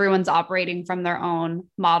 Because everyone's operating from their own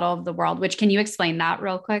model of the world, which, can you explain that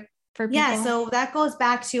real quick? Yeah. So that goes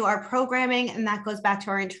back to our programming, and that goes back to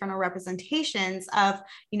our internal representations of,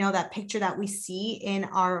 that picture that we see in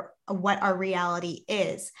our what our reality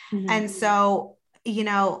is. Mm-hmm. And so,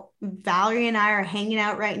 Valerie and I are hanging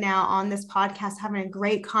out right now on this podcast, having a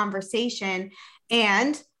great conversation.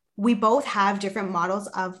 And we both have different models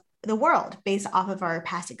of the world based off of our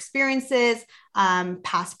past experiences,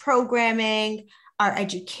 past programming, our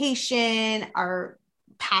education, our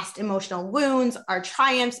past emotional wounds, our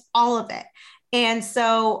triumphs, all of it. And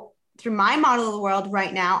so through my model of the world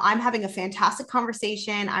right now, I'm having a fantastic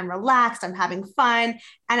conversation. I'm relaxed. I'm having fun.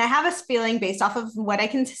 And I have a feeling based off of what I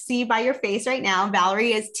can see by your face right now,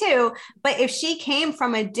 Valerie is too. But if she came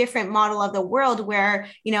from a different model of the world where,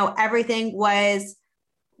 everything was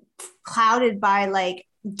clouded by like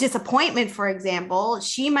disappointment, for example,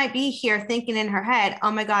 she might be here thinking in her head, oh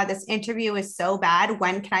my God, this interview is so bad.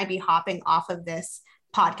 When can I be hopping off of this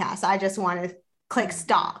podcast? I just want to click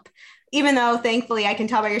stop. Even though thankfully I can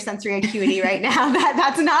tell by your sensory acuity right now that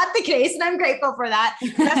that's not the case. And I'm grateful for that.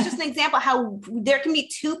 That's just an example how there can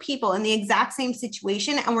be two people in the exact same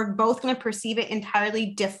situation and we're both going to perceive it entirely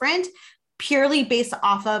different, purely based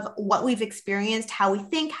off of what we've experienced, how we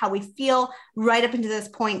think, how we feel right up into this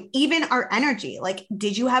point, even our energy. Like,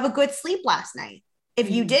 did you have a good sleep last night?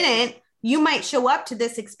 If you didn't, you might show up to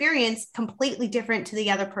this experience completely different to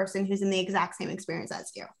the other person who's in the exact same experience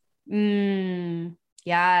as you.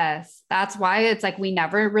 Yes. That's why it's like, we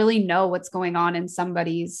never really know what's going on in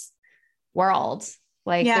somebody's world.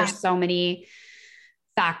 Like there's so many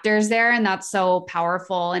factors there and that's so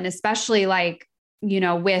powerful. And especially like,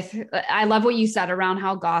 I love what you said around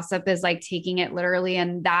how gossip is like taking it literally.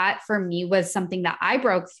 And that for me was something that I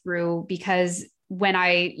broke through because when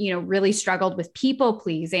I, really struggled with people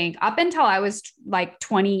pleasing up until I was like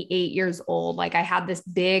 28 years old, like I had this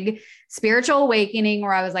big spiritual awakening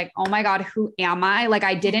where I was like, oh my God, who am I? Like,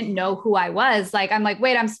 I didn't know who I was. Like, I'm like,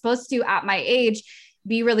 wait, I'm supposed to at my age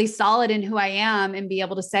be really solid in who I am and be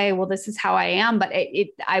able to say, well, this is how I am. But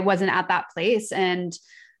I wasn't at that place. And,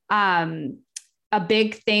 a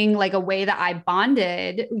big thing, like a way that I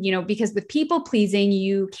bonded, because with people pleasing,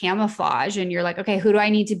 you camouflage and you're like, okay, who do I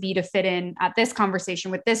need to be to fit in at this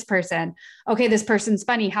conversation with this person? Okay, this person's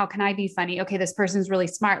funny. How can I be funny? Okay, this person's really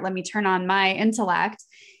smart. Let me turn on my intellect.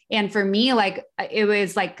 And for me, like it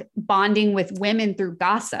was like bonding with women through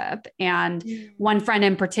gossip. And one friend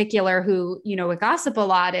in particular who, would gossip a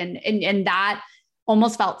lot and that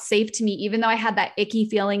almost felt safe to me, even though I had that icky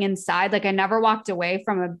feeling inside. Like I never walked away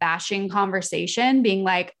from a bashing conversation being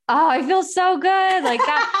like, oh, I feel so good. Like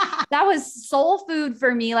that was soul food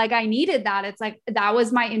for me. Like I needed that. It's like, that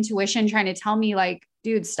was my intuition trying to tell me like,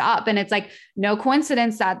 dude, stop. And it's like, no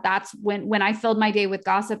coincidence that that's when I filled my day with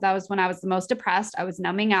gossip, that was when I was the most depressed. I was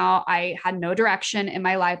numbing out. I had no direction in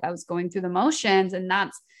my life. I was going through the motions. And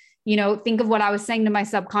that's, think of what I was saying to my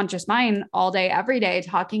subconscious mind all day, every day,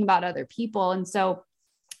 talking about other people. And so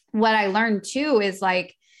what I learned too is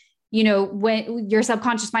like, when your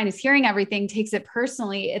subconscious mind is hearing everything, takes it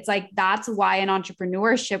personally. It's like, that's why in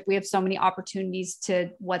entrepreneurship, we have so many opportunities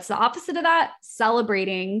to, what's the opposite of that?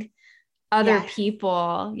 Celebrating other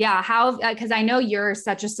people. Yeah. Cause I know you're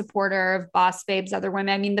such a supporter of Boss Babes, other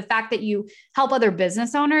women. I mean, the fact that you help other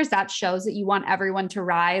business owners, that shows that you want everyone to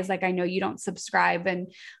rise. Like, I know you don't subscribe in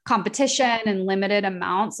competition and limited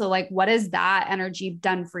amounts. So like, what has that energy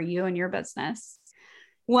done for you and your business?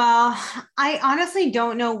 Well, I honestly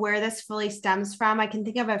don't know where this fully stems from. I can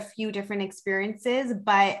think of a few different experiences,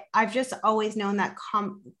 but I've just always known that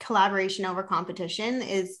collaboration over competition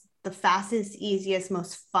is the fastest, easiest,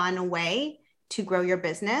 most fun way to grow your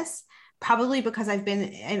business. Probably because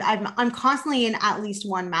I'm constantly in at least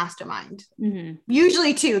one mastermind,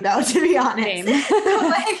 usually two though, to be honest.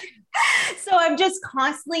 So I'm just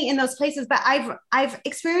constantly in those places, but I've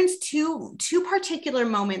experienced two particular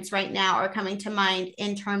moments right now are coming to mind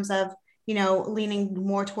in terms of, leaning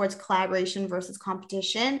more towards collaboration versus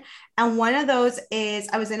competition. And one of those is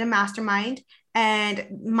I was in a mastermind and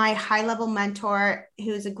my high level mentor,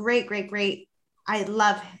 who's a great, I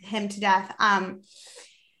love him to death,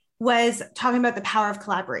 was talking about the power of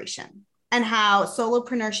collaboration and how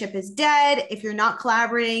solopreneurship is dead. If you're not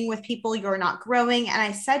collaborating with people, you're not growing. And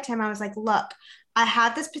I said to him, I was like, look, I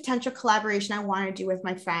have this potential collaboration I want to do with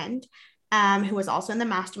my friend, who was also in the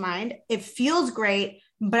mastermind. It feels great,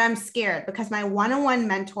 but I'm scared because my one-on-one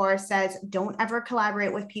mentor says, don't ever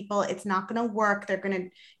collaborate with people. It's not going to work.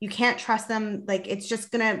 You can't trust them. Like, it's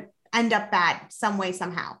just going to end up bad some way,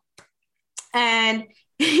 somehow. And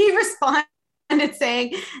he responded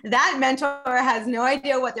saying that mentor has no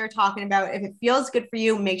idea what they're talking about. If it feels good for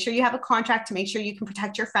you, make sure you have a contract to make sure you can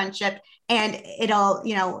protect your friendship and it'll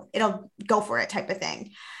go for it, type of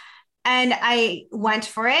thing. And I went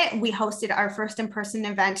for it. We hosted our first in-person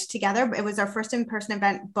event together. It was our first in-person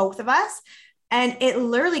event, both of us. And it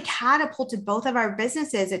literally catapulted both of our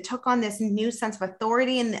businesses. It took on this new sense of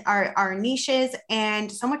authority in our niches, and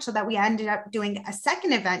so much so that we ended up doing a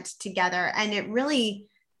second event together, and it really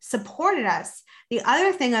supported us. The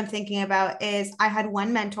other thing I'm thinking about is I had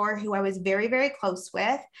one mentor who I was very, very close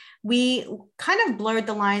with. We kind of blurred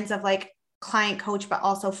the lines of like client coach, but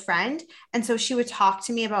also friend. And so she would talk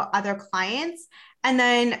to me about other clients. And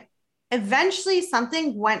then eventually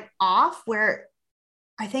something went off where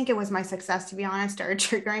I think it was my success, to be honest, started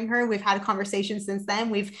triggering her. We've had a conversation since then.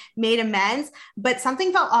 We've made amends, but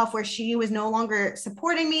something felt off where she was no longer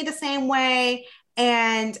supporting me the same way.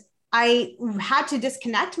 And I had to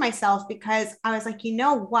disconnect myself because I was like, you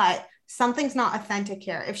know what? Something's not authentic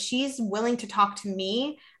here. If she's willing to talk to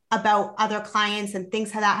me about other clients and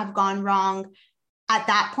things that have gone wrong at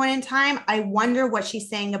that point in time, I wonder what she's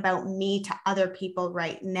saying about me to other people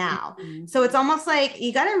right now. Mm-hmm. So it's almost like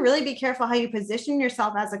you got to really be careful how you position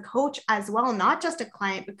yourself as a coach as well, not just a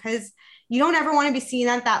client, because you don't ever want to be seen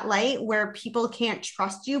at that light where people can't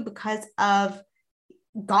trust you because of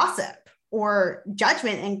gossip or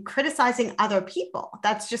judgment and criticizing other people.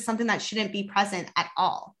 That's just something that shouldn't be present at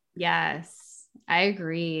all. Yes, I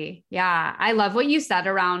agree. Yeah. I love what you said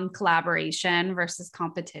around collaboration versus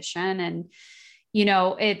competition. And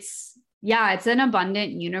it's an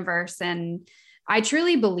abundant universe. And I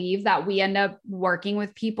truly believe that we end up working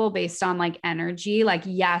with people based on like energy, like,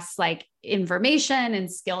 yes, like information and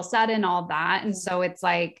skill set and all that. And so it's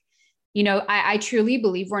like, I truly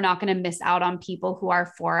believe we're not going to miss out on people who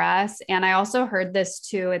are for us. And I also heard this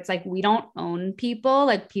too. It's like, we don't own people,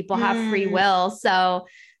 like people have free will. So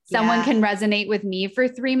someone can resonate with me for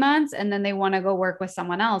 3 months and then they want to go work with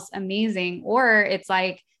someone else. Amazing. Or it's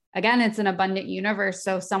like, again, it's an abundant universe.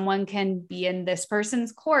 So someone can be in this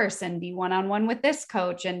person's course and be one-on-one with this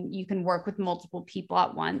coach, and you can work with multiple people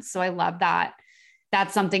at once. So I love that.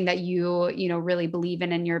 That's something that you really believe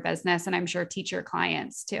in your business, and I'm sure teach your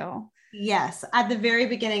clients too. Yes. At the very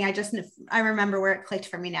beginning, I remember where it clicked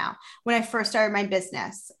for me now. When I first started my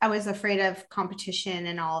business, I was afraid of competition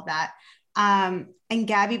and all of that. And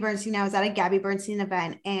Gabby Bernstein, I was at a Gabby Bernstein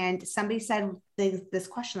event, and somebody said this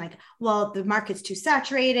question like, well, the market's too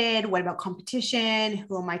saturated. What about competition?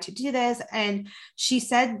 Who am I to do this? And she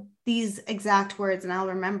said these exact words, and I'll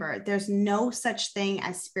remember, there's no such thing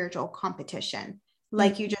as spiritual competition.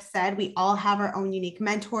 Like you just said, we all have our own unique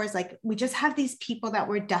mentors. Like we just have these people that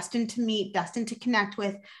we're destined to meet, destined to connect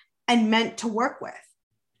with, and meant to work with.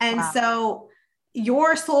 And so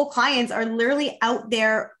your soul clients are literally out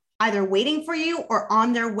there either waiting for you or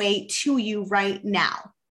on their way to you right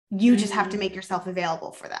now. You just have to make yourself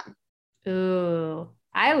available for them. Ooh,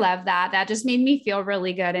 I love that. That just made me feel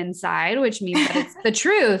really good inside, which means that it's the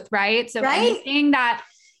truth, right? So anything that,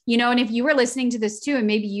 and if you were listening to this too, and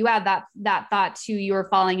maybe you had that thought too, you were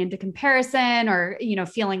falling into comparison or,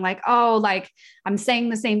 feeling like, oh, like I'm saying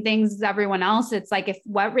the same things as everyone else. It's like, if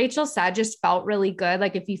what Rachel said just felt really good,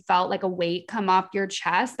 like if you felt like a weight come off your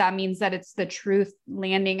chest, that means that it's the truth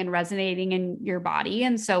landing and resonating in your body.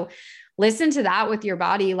 And so listen to that with your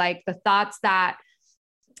body, like the thoughts that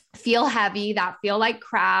feel heavy, that feel like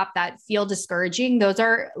crap, that feel discouraging, those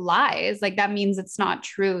are lies. Like that means it's not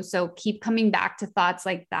true. So keep coming back to thoughts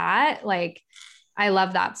like that. Like, I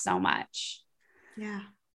love that so much. Yeah.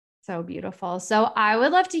 So beautiful. So I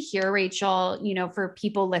would love to hear, Rachel, for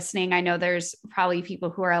people listening, I know there's probably people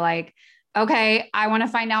who are like, okay, I want to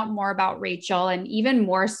find out more about Rachel, and even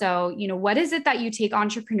more so, what is it that you take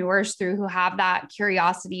entrepreneurs through who have that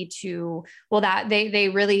curiosity to, that they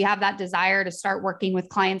really have that desire to start working with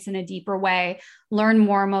clients in a deeper way, learn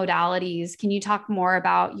more modalities. Can you talk more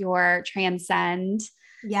about your Transcend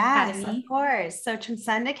Academy? Academy? Of course. So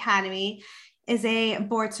Transcend Academy is a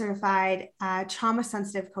board certified trauma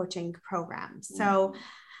sensitive coaching program. So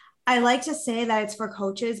I like to say that it's for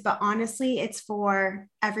coaches, but honestly, it's for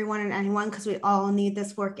everyone and anyone, because we all need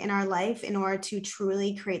this work in our life in order to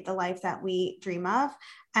truly create the life that we dream of.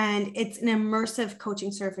 And it's an immersive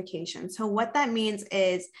coaching certification. So what that means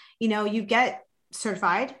is, you get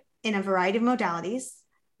certified in a variety of modalities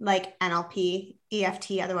like NLP,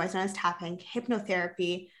 EFT, otherwise known as tapping,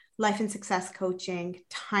 hypnotherapy, life and success coaching,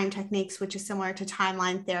 time techniques, which is similar to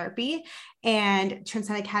timeline therapy, and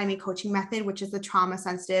Transcend Academy coaching method, which is the trauma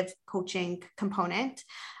sensitive coaching component.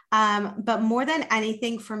 But more than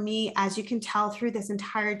anything for me, as you can tell through this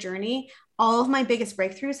entire journey, all of my biggest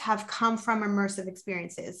breakthroughs have come from immersive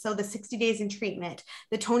experiences. So the 60 days in treatment,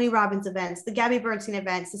 the Tony Robbins events, the Gabby Bernstein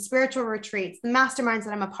events, the spiritual retreats, the masterminds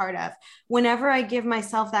that I'm a part of. Whenever I give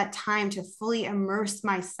myself that time to fully immerse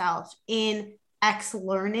myself in X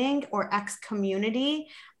learning or X community,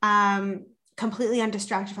 completely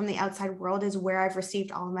undistracted from the outside world is where I've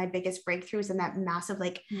received all of my biggest breakthroughs and that massive,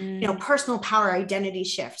 personal power identity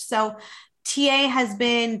shift. So TA has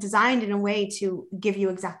been designed in a way to give you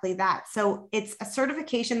exactly that. So it's a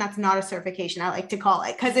certification that's not a certification, I like to call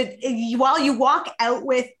it, because while you walk out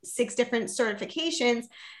with 6 different certifications,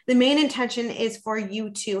 the main intention is for you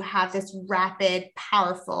to have this rapid,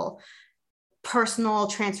 powerful, personal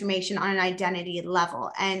transformation on an identity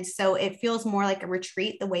level. And so it feels more like a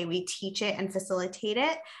retreat, the way we teach it and facilitate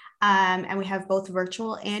it. And we have both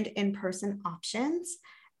virtual and in-person options.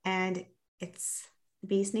 And it's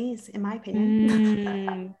bee's knees, in my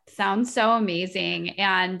opinion. Sounds so amazing.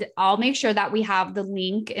 And I'll make sure that we have the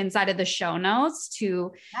link inside of the show notes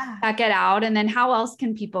to check it out. And then how else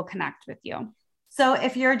can people connect with you? So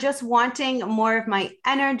if you're just wanting more of my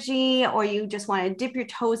energy, or you just want to dip your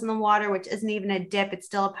toes in the water, which isn't even a dip, it's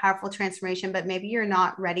still a powerful transformation, but maybe you're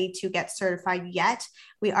not ready to get certified yet,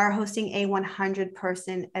 we are hosting a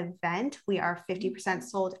 100-person event. We are 50%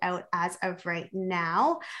 sold out as of right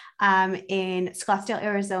now, in Scottsdale,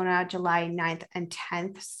 Arizona, July 9th and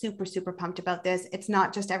 10th. Super, super pumped about this. It's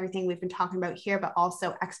not just everything we've been talking about here, but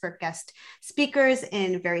also expert guest speakers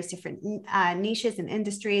in various different niches and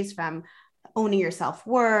industries, from owning your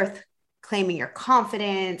self-worth, claiming your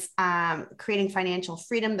confidence, creating financial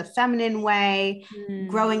freedom the feminine way,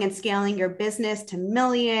 growing and scaling your business to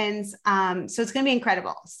millions. So it's going to be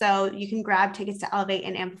incredible. So you can grab tickets to Elevate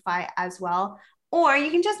and Amplify as well. Or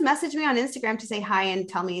you can just message me on Instagram to say hi and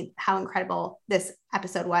tell me how incredible this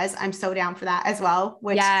episode was. I'm so down for that as well.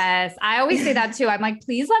 Yes, I always say that too. I'm like,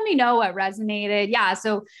 please let me know what resonated. Yeah.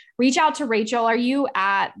 So reach out to Rachel. Are you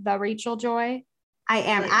at the Rachel Joy? I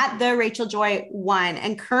am at the Rachel Joy 1.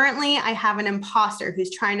 And currently I have an imposter who's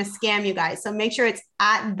trying to scam you guys. So make sure it's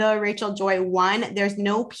at the Rachel Joy 1. There's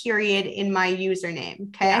no period in my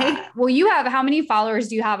username. Okay. Yeah. Well, how many followers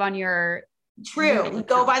do you have on your? True.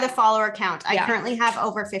 Go by the follower count. I currently have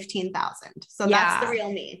over 15,000. So that's the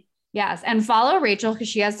real me. Yes. And follow Rachel, because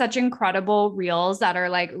she has such incredible reels that are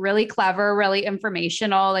like really clever, really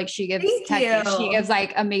informational. Like she gives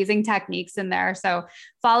like amazing techniques in there. So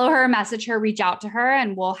follow her, message her, reach out to her,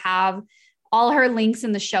 and we'll have all her links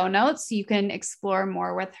in the show notes so you can explore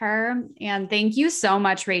more with her. And thank you so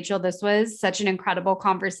much, Rachel. This was such an incredible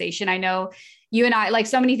conversation. I know you and I, like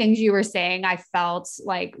so many things you were saying, I felt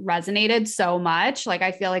like resonated so much. Like,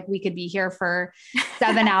 I feel like we could be here for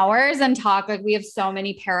 7 hours and talk. Like, we have so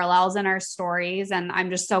many parallels in our stories. And I'm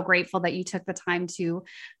just so grateful that you took the time to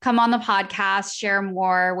come on the podcast, share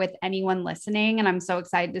more with anyone listening. And I'm so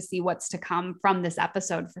excited to see what's to come from this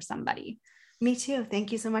episode for somebody. Me too.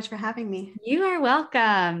 Thank you so much for having me. You are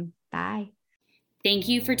welcome. Bye. Thank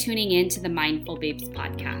you for tuning in to the Mindful Babes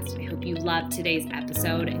podcast. I hope you loved today's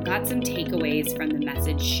episode and got some takeaways from the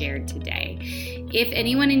message shared today. If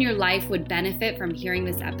anyone in your life would benefit from hearing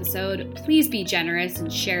this episode, please be generous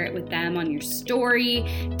and share it with them on your story.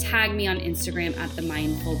 Tag me on Instagram at The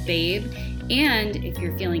Mindful Babe. And if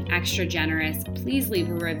you're feeling extra generous, please leave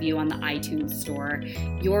a review on the iTunes store.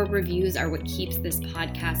 Your reviews are what keeps this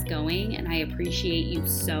podcast going, and I appreciate you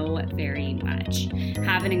so very much.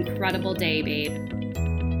 Have an incredible day, babe.